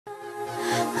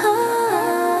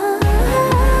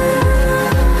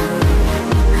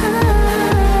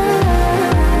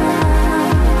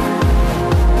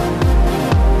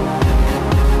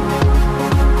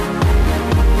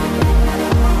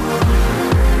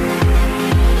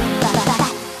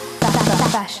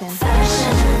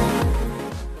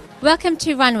Welcome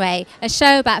to Runway, a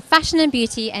show about fashion and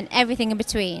beauty and everything in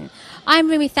between. I'm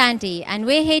Rimy Thandi and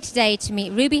we're here today to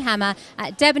meet Ruby Hammer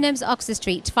at Debenhams, Oxford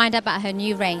Street to find out about her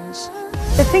new range.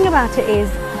 The thing about it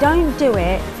is, don't do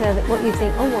it for what you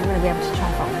think, oh, I'm going to be able to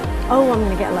travel. Oh, I'm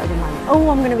going to get a load of money. Oh,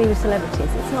 I'm going to be with celebrities.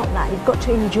 It's not that. You've got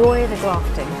to enjoy the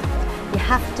grafting. You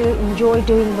have to enjoy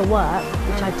doing the work,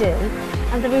 which I do,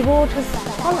 and the reward has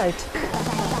followed.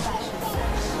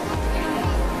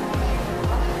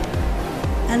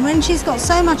 And when she's got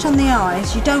so much on the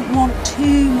eyes, you don't want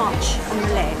too much on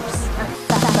the lips.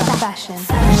 Fashion.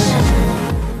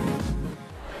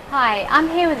 Hi, I'm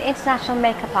here with international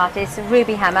makeup artist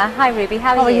Ruby Hammer. Hi Ruby,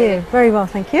 how are you? Very well,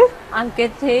 thank you. I'm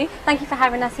good too. Thank you for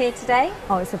having us here today.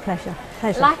 Oh, it's a pleasure.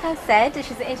 Like I said,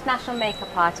 she's an international makeup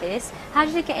artist. How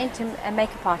did you get into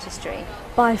makeup artistry?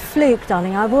 By fluke,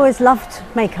 darling. I've always loved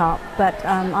makeup, but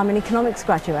I'm an economics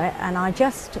graduate, and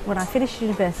when I finished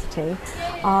university,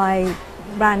 I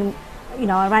ran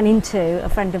into a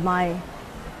friend of mine.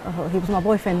 He was my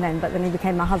boyfriend then, but then he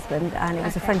became my husband, and it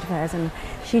was a friend of hers, and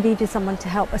she needed someone to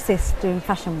help assist doing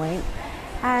Fashion Week,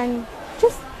 and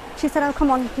she said, oh,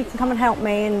 come on, you can come and help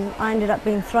me, and I ended up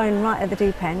being thrown right at the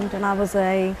deep end, and I was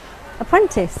a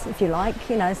apprentice, if you like,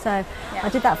 so yeah. I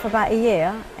did that for about a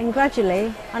year, and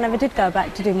gradually I never did go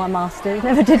back to do my master's,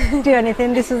 never did do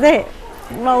anything. This was it.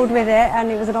 Rolled with it, and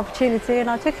it was an opportunity, and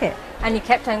I took it. And you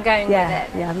kept on going with it?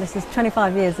 Yeah, this is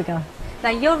 25 years ago. Now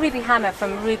you're Ruby Hammer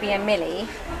from Ruby and Millie,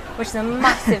 which is a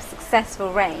massive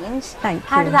successful range. Thank you.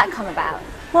 How did that come about?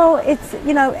 Well, it's,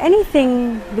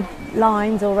 anything with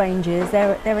lines or ranges,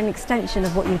 they're an extension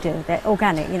of what you do. They're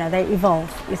organic, they evolve.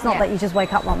 It's not that you just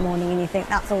wake up one morning and you think,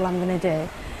 that's all I'm going to do.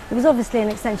 It was obviously an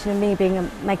extension of me being a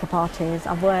makeup artist.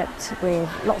 I've worked with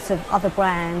lots of other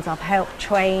brands. I've helped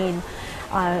train.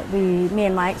 Me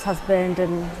and my ex-husband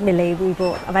and Millie, we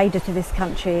brought Aveda to this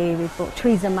country. We brought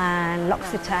Tweezerman,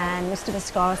 L'Occitane, Mr.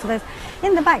 Mascara. So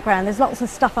in the background, there's lots of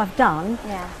stuff I've done.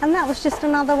 Yeah. And that was just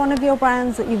another one of your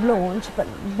brands that you've launched, but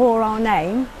bore our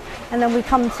name. And then we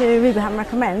come to Ruby Hammer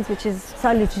Recommends, which is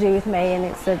solely to do with me, and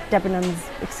it's a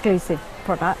Debenhams exclusive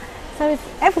product. So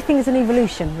everything is an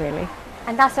evolution, really.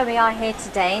 And that's where we are here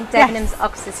today, in Debenhams,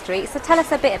 Oxford Street. So tell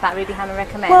us a bit about Ruby Hammer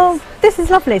Recommends. Well, this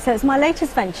is lovely. So it's my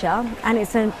latest venture, and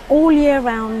it's an all year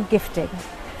round gifting.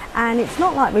 And it's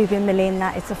not like Ruby and Millie in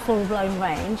that it's a full blown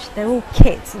range. They're all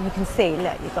kits, and you can see,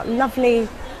 look, you've got lovely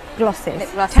glosses,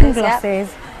 lip glosses 10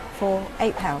 glosses for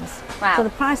 £8. Wow. So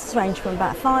the prices range from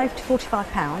about £5 to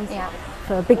 £45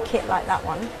 for a big kit like that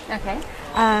one. Okay.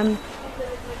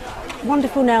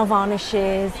 Wonderful nail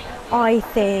varnishes, eye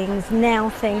things,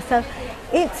 nail things. So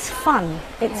it's fun.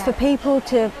 It's for people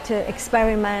to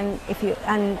experiment.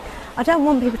 And I don't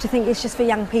want people to think it's just for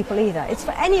young people either. It's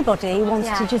for anybody who wants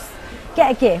to just get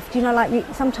a gift.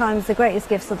 Sometimes the greatest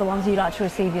gifts are the ones you like to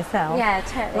receive yourself. Yeah,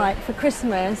 totally. Like for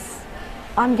Christmas,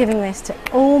 I'm giving this to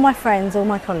all my friends, all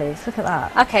my colleagues. Look at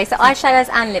that. Okay, so eyeshadows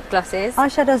and lip glosses.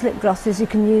 Eyeshadows, lip glosses. You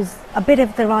can use a bit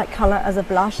of the right colour as a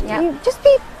blush. Yep. You just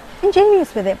be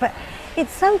ingenious with it, but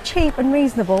it's so cheap and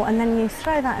reasonable, and then you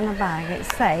throw that in a bag.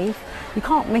 It's safe. You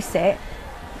can't miss it.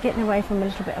 Getting away from a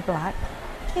little bit of black.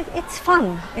 It's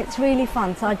fun. It's really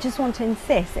fun. So I just want to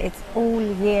insist it's all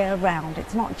year round.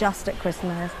 It's not just at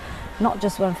Christmas, not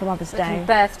just one for Mother's Day.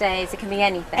 Birthdays, it can be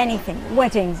anything. Anything.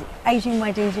 Weddings, Asian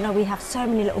weddings. We have so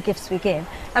many little gifts we give.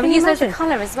 And we use loads of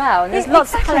colour as well. And there's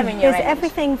lots of colour in your range. There's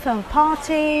everything from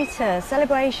parties to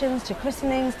celebrations to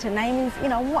christenings to namings.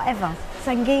 Whatever.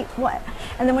 Sangeet, what?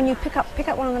 And then when you pick up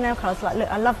one of the nail colours, like, look,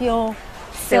 I love your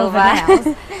silver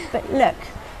nails, but look,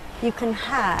 you can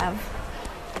have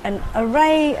an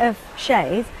array of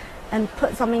shades and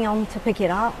put something on to pick it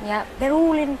up. Yep. They're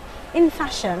all in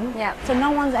fashion. Yep. So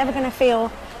no one's ever going to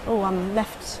feel, oh, I'm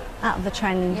left out of the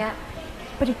trend. Yep.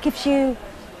 But it gives you,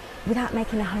 without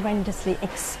making a horrendously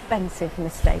expensive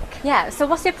mistake. Yeah, so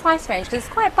what's your price range? Because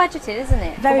it's quite budgeted, isn't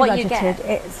it? Very for what budgeted. You get?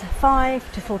 It's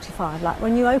 £5 to £45. Like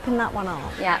when you open that one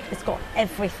up, it's got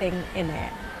everything in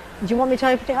it. Do you want me to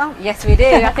open it up? Yes, we do.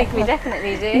 I think we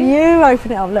definitely do. You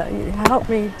open it up. Look, you help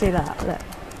me do that. Look.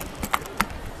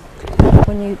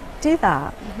 When you do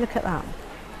that, look at that.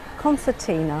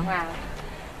 Concertina. Wow.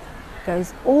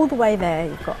 Goes all the way there.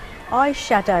 You've got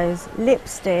eyeshadows,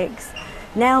 lipsticks,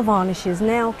 nail varnishes,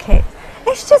 nail kits.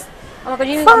 It's just oh my God,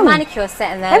 you've got a manicure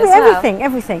set in there as well.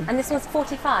 Everything. And this was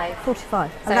 45?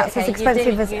 45. So, and that's as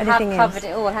expensive as anything else. You have covered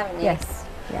it all, haven't you? Yes.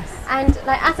 Yes. And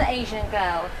like as an Asian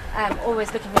girl,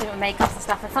 always looking for different makeups and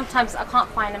stuff, and sometimes I can't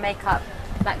find a makeup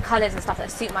like colours and stuff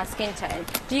that suit my skin tone.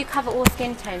 Do you cover all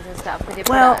skin tones and stuff with your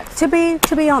Well, products?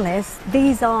 to be honest,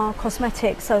 these are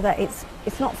cosmetics so that it's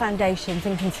not foundations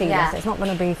and concealers. Yeah. It's not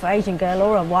going to be for Asian girl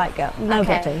or a white girl.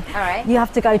 Nobody. Okay. All right. You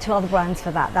have to go to other brands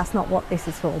for that. That's not what this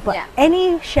is for. But Yeah.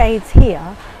 any shades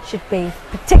here should be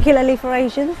particularly for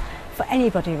Asians, for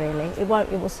anybody really. It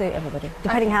will suit everybody,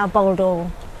 depending how bold or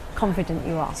confident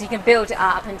you are. So you can build it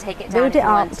up and take it down. Build if it you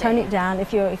up, want to. tone it down.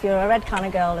 If you're a red kind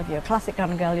of girl, if you're a classic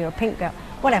kind of girl, you're a pink girl,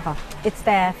 whatever. It's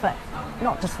there for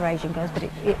not just for Asian girls, but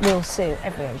it will suit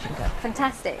every Asian girl.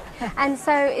 Fantastic. And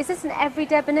so, is this in every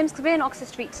Debenhams? Because we're in Oxford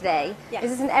Street today. Yes.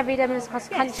 Is this in every Debenhams across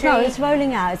the country? No, it's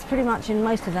rolling out. It's pretty much in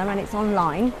most of them, and it's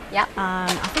online. Yep. I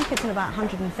think it's in about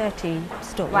 130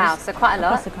 stores. Wow, so quite a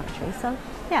lot. Across the country. So,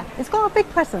 yeah, it's got a big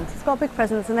presence. It's got a big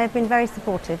presence, and they've been very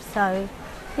supportive. So,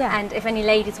 yeah. And if any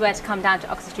ladies were to come down to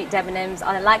Oxford Street Debenhams,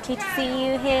 are they likely to see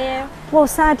you here? Well,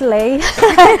 sadly,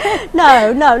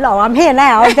 no, I'm here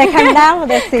now. If they come down,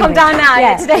 they'll see Come me. down now,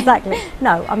 yeah, today. Exactly.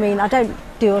 No, I mean, I don't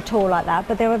do a tour like that,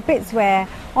 but there are bits where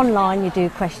online you do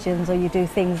questions or you do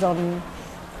things on,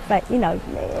 but you know,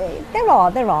 there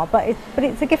are, but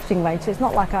it's a gifting range, so it's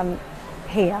not like I'm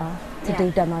here to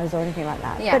do demos or anything like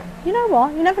that. Yeah. But you know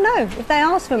what? You never know. If they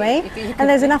ask for me You and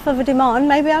there's enough of a demand,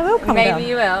 maybe I will come down. Maybe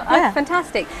you will. Yeah. Oh,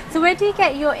 fantastic. So where do you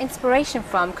get your inspiration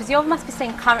from? Because you must be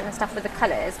staying current and stuff with the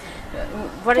colours.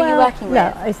 What are you working with?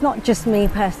 No, it's not just me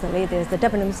personally. There's the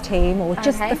Debenhams team, or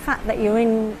just Okay. the fact that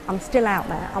I'm still out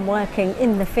there, I'm working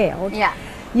in the field. Yeah.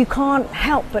 You can't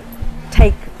help but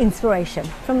take inspiration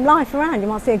from life around. You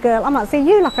might see a girl, I might see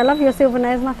you, like I love your silver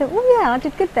nails, and I think, oh yeah, I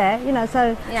did good there, you know.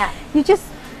 So Yeah. you just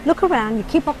look around, you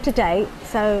keep up to date.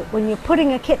 So when you're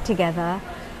putting a kit together,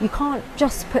 you can't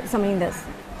just put something that's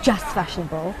just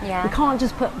fashionable. Yeah. You can't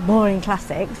just put boring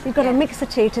classics. You've got to mix the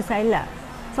two to say, look,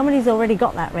 somebody's already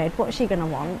got that red, what's she going to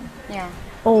want? Yeah.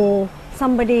 Or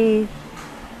somebody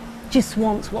just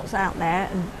wants what's out there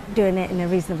and doing it in a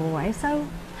reasonable way. So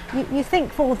you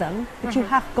think for them, but you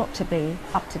have got to be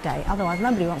up to date. Otherwise,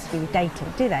 nobody wants to be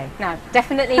dated, do they? No,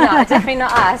 definitely not. Definitely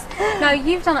not us. No,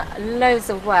 you've done loads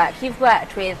of work. You've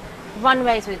worked with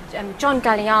runways with John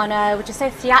Galliano, which is so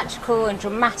theatrical and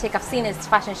dramatic. I've seen his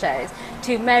fashion shows,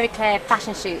 to Mary Claire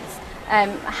fashion shoots.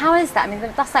 How is that? I mean,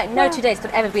 that's like no 2 days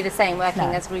could ever be the same working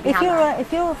as Rimy Thandi.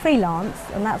 If you're a freelance,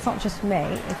 and that's not just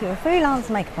me, if you're a freelance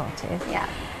makeup artist, Yeah.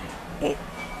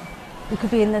 you could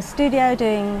be in the studio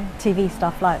doing TV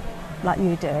stuff like you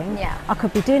were doing. Yeah. I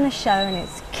could be doing a show and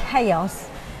it's chaos,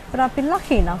 but I've been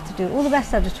lucky enough to do all the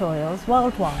best editorials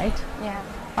worldwide. Yeah.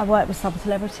 I work with some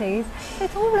celebrities.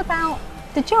 It's all about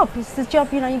the job. It's the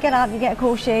job, you know, you get up, you get a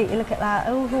call sheet, you look at that,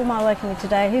 oh, who am I working with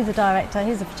today? Who's the director?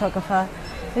 Who's the photographer?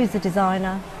 Who's the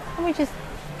designer? And we just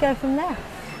go from there.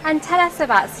 And tell us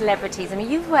about celebrities. I mean,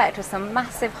 you've worked with some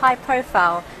massive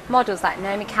high-profile models like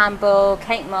Naomi Campbell,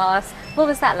 Kate Moss. What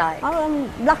was that like? I'm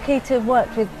lucky to have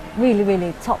worked with really,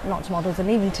 really top-notch models,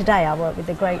 and even today I work with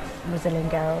the great Brazilian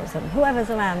girls and whoever's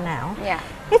around now. Yeah.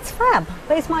 It's fab,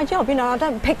 but it's my job. You know, I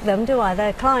don't pick them, do I?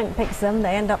 The client picks them.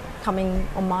 They end up coming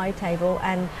on my table,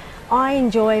 and I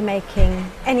enjoy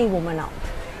making any woman up.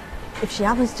 If she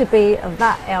happens to be of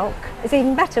that ilk, it's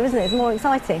even better, isn't it? It's more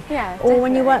exciting. Yeah, or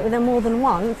when you definitely. work with them more than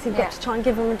once, you've Yeah. got to try and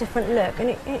give them a different look. And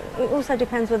it also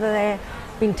depends whether they're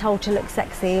being told to look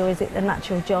sexy, or is it a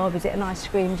natural job? Is it an ice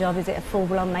cream job? Is it a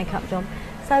full-blown makeup job?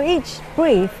 So each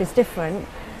brief is different,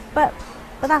 but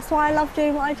that's why I love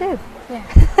doing what I do.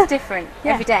 Yeah. Different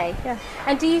Yeah. every day. Yeah.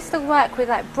 And do you still work with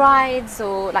like brides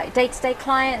or like day-to-day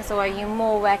clients, or are you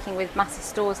more working with massive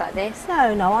stores like this?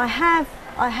 No, I have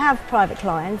private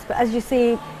clients, but as you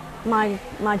see, my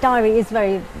diary is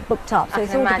very booked up, so I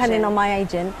it's can all depending imagine. on my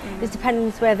agent. It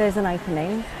depends where there's an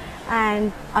opening,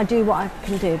 and I do what I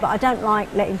can do, but I don't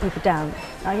like letting people down.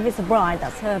 Like if it's a bride,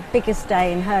 that's her biggest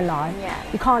day in her life. Yeah.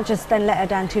 You can't just then let her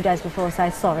down 2 days before and say,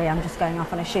 sorry, I'm just going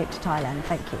off on a shoot to Thailand,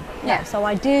 thank you. Yeah. No, so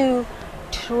I do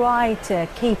try to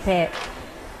keep it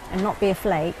and not be a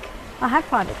flake. I have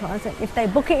private clients that if they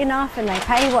book it enough and they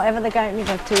pay whatever they're going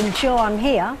to ensure I'm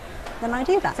here, then I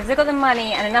do that. So if they've got the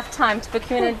money and enough time to book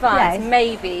you in Yeah, advance, it's-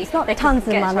 maybe It's not they can tons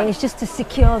of get money, time. it's just to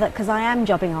secure that, because I am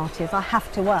jobbing artist, I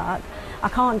have to work. I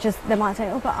can't just, they might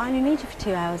say, oh, but I only need you for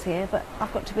 2 hours here, but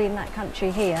I've got to be in that country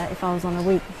here if I was on a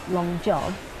week-long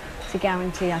job to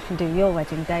guarantee I can do your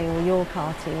wedding day or your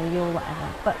party or your whatever.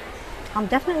 But I'm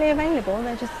definitely available,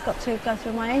 they've just got to go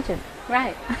through my agent.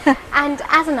 Right. And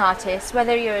as an artist,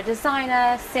 whether you're a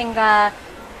designer, singer,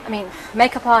 I mean,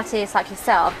 makeup artist like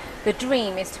yourself, the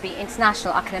dream is to be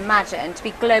international, I can imagine, to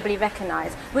be globally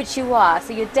recognised, which you are,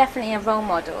 so you're definitely a role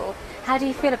model. How do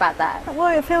you feel about that?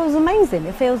 Well, it feels amazing.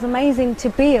 It feels amazing to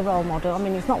be a role model. I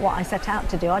mean, it's not what I set out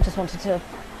to do. I just wanted to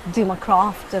do my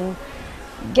craft and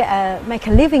make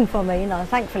a living from it. You know,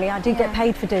 thankfully I do Yeah. get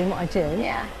paid for doing what I do.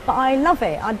 Yeah. But I love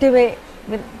it. I do it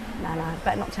with no,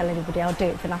 better not tell anybody. I'll do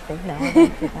it for nothing. No, I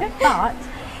don't do that.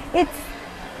 But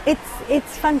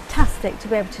it's fantastic to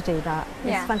be able to do that.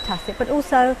 It's Yeah. fantastic. But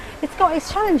also it's got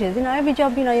its challenges. You know, every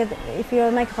job. You know, if you're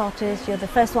a makeup artist, you're the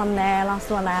first one there, last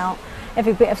one out.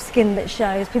 Every bit of skin that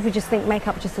shows, people just think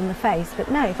makeup just in the face.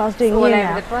 But no, if I was doing all you over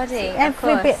now, the body, of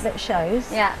every course. bit that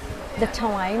shows. Yeah. The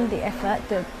time, the effort,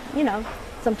 you know,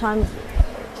 sometimes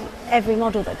every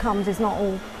model that comes is not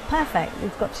all perfect.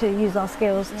 We've got to use our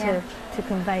skills Yeah. to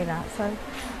convey that. So,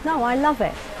 no, I love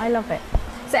it. I love it.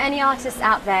 So any artists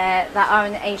out there that are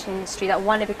in the Asian industry that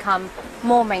want to become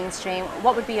more mainstream,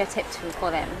 what would be your tip for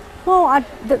them? Well,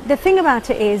 the thing about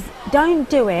it is, don't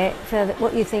do it for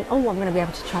what you think, oh, I'm going to be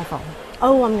able to travel.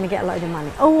 Oh, I'm going to get a load of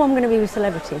money. Oh, I'm going to be with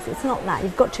celebrities. It's not that.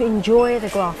 You've got to enjoy the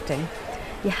grafting.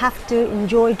 You have to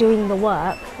enjoy doing the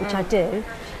work, which I do,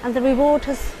 and the reward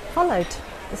has followed.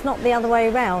 It's not the other way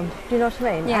around. Do you know what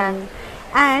I mean? Yeah.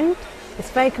 And it's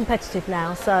very competitive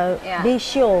now, so Yeah. be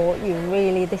sure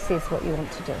this is what you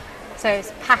want to do. So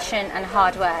it's passion and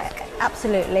hard work.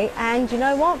 Absolutely. And you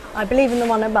know what? I believe in the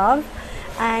one above,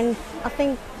 and I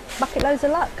think bucket loads of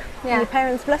luck. Yeah. And your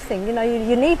parents' blessing. You know,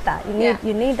 you need that. Yeah.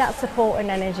 You need that support and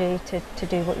energy to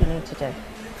do what you need to do.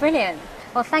 Brilliant.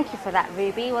 Well, thank you for that,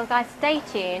 Ruby. Well, guys, stay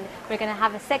tuned. We're going to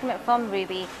have a segment from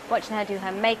Ruby, watching her do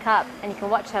her makeup, and you can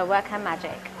watch her work her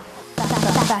magic.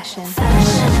 Fashion.